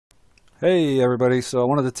Hey everybody, so I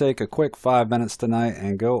wanted to take a quick 5 minutes tonight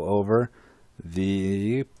and go over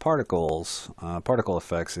the particle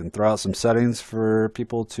effects, and throw out some settings for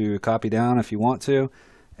people to copy down if you want to,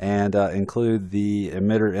 and include the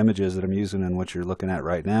emitter images that I'm using and what you're looking at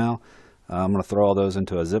right now. I'm going to throw all those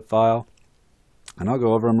into a zip file, and I'll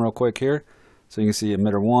go over them real quick here. So you can see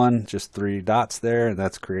emitter 1, just 3 dots there,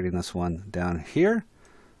 that's creating this one down here.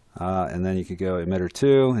 And then you could go emitter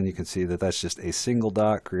 2, and you can see that that's just a single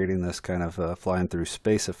dot creating this kind of flying through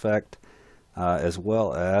space effect, as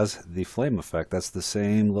well as the flame effect. That's the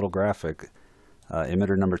same little graphic.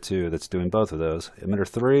 Emitter number 2, that's doing both of those. Emitter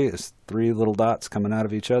 3 is 3 little dots coming out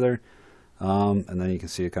of each other, and then you can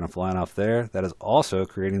see it kind of flying off there. That is also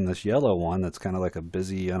creating this yellow one that's kind of like a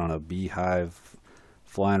busy, I don't know, beehive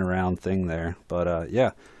flying around thing there. But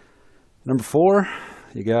yeah, number 4.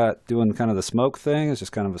 You got doing kind of the smoke thing. It's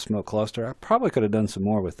just kind of a smoke cluster. I probably could have done some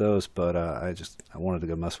more with those, but I wanted to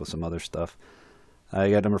go mess with some other stuff. You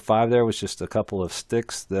got number 5 there, was just a couple of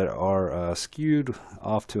sticks that are skewed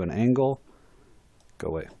off to an angle. Go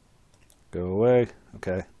away. Go away.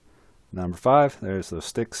 Okay. Number 5, there's those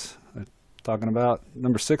sticks I'm talking about.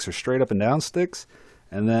 Number 6 are straight up and down sticks.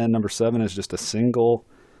 And then number 7 is just a single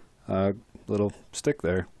little stick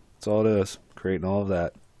there. That's all it is, creating all of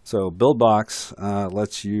that. So Buildbox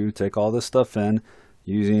lets you take all this stuff in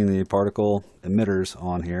using the particle emitters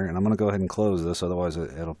on here, and I'm going to go ahead and close this, otherwise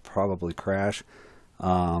it'll probably crash. But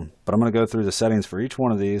I'm going to go through the settings for each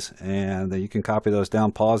one of these, and you can copy those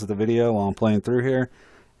down, pause the video while I'm playing through here,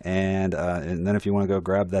 and then if you want to go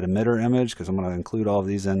grab that emitter image, because I'm going to include all of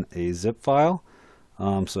these in a zip file,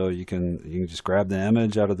 so you can just grab the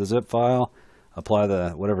image out of the zip file, apply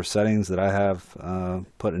the whatever settings that I have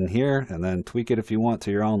put in here, and then tweak it if you want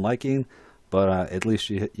to your own liking. But at least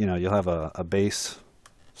you'll have a base,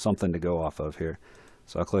 something to go off of here.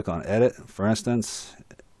 So I'll click on edit. For instance,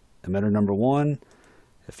 emitter number 1.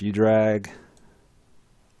 If you drag,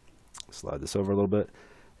 slide this over a little bit.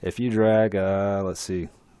 If you drag, let's see,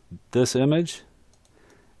 this image,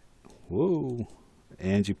 whoa,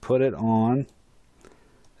 and you put it on.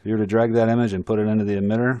 If you were to drag that image and put it into the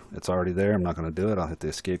emitter, it's already there. I'm not going to do it. I'll hit the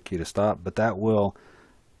escape key to stop, but that will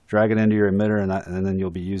drag it into your emitter, and then you'll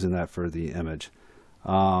be using that for the image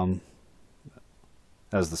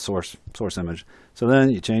as the source image. So then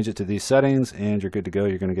you change it to these settings, and you're good to go.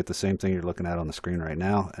 You're going to get the same thing you're looking at on the screen right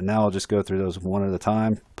now. And now I'll just go through those one at a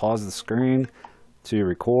time. Pause the screen to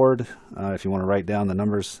record if you want to write down the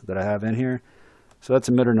numbers that I have in here. So that's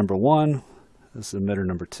emitter number 1. This is emitter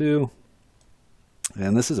number 2.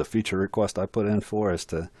 And this is a feature request I put in for, is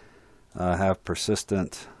to have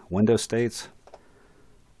persistent window states.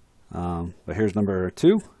 But here's number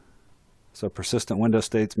 2. So persistent window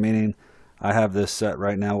states, meaning I have this set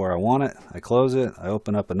right now where I want it. I close it, I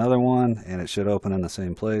open up another one, and it should open in the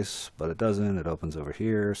same place, but it doesn't. It opens over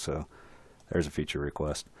here. So there's a feature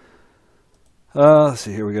request. Let's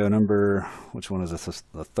see, here we go. Which one is this?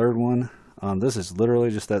 The third one. This is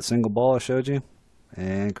literally just that single ball I showed you,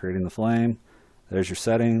 and creating the flame. There's your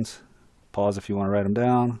settings. Pause if you want to write them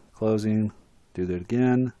down. Closing. Do that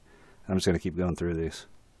again. I'm just going to keep going through these.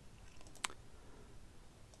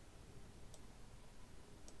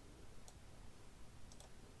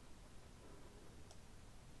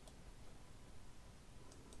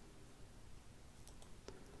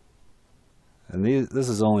 And this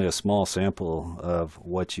is only a small sample of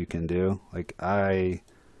what you can do. Like I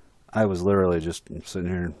was literally just sitting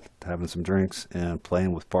here having some drinks and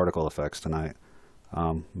playing with particle effects tonight.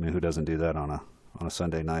 I mean, who doesn't do that on a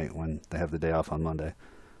Sunday night when they have the day off on Monday?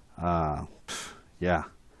 Yeah,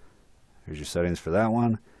 here's your settings for that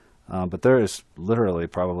one. But there is literally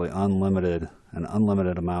probably an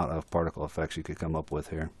unlimited amount of particle effects you could come up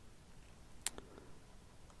with here.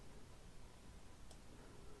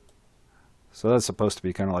 So that's supposed to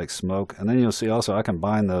be kind of like smoke, and then you'll see also I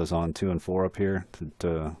combine those on 2 and 4 up here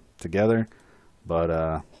together,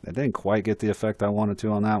 but it didn't quite get the effect I wanted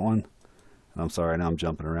to on that one. I'm sorry, now I'm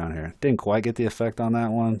jumping around here. Didn't quite get the effect on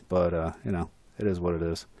that one, but you know, it is what it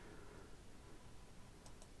is.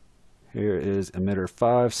 Here is emitter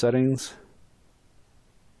 5 settings.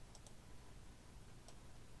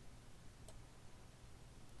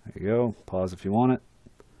 There you go. Pause if you want it.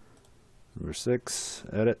 Number 6,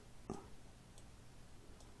 edit.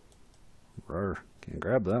 Can't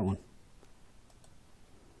grab that one.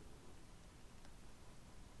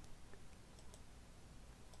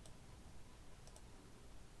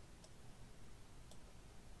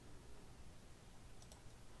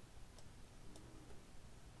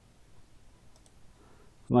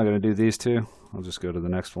 I'm not going to do these two. I'll just go to the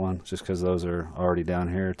next one, just because those are already down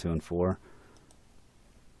here, 2 and 4.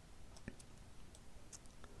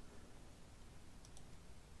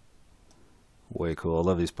 Way cool. I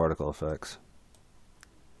love these particle effects.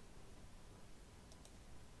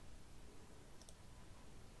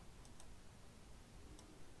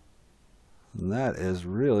 And that is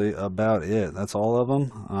really about it. That's all of them.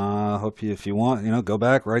 Hope you, if you want, go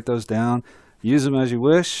back, write those down, use them as you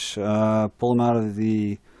wish. Pull them out of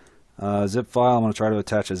the zip file. I'm going to try to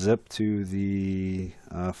attach a zip to the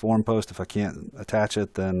forum post. If I can't attach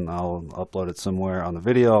it, then I'll upload it somewhere on the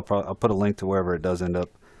video. I'll put a link to wherever it does end up,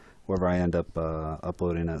 wherever I end up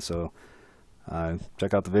uploading it. So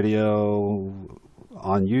check out the video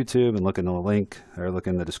on YouTube and look in the link, or look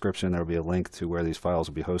in the description. There will be a link to where these files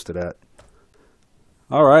will be hosted at.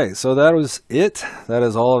 Alright, so that was it. That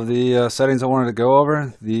is all of the settings I wanted to go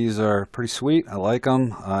over. These are pretty sweet. I like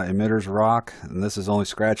them. Emitters rock, and this is only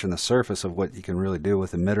scratching the surface of what you can really do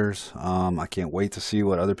with emitters. I can't wait to see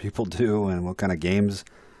what other people do and what kind of games,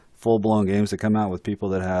 full-blown games that come out with people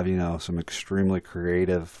that have, some extremely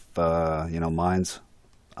creative, minds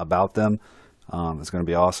about them. It's going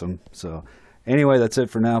to be awesome. So anyway, that's it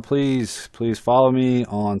for now. Please follow me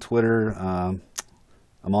on Twitter.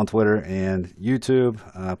 I'm on Twitter and YouTube.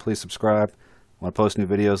 Please subscribe. When I post new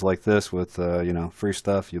videos like this with free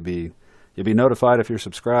stuff, you'll be notified if you're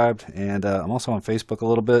subscribed. And I'm also on Facebook a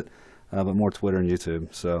little bit, but more Twitter and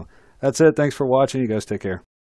YouTube. So that's it. Thanks for watching. You guys take care.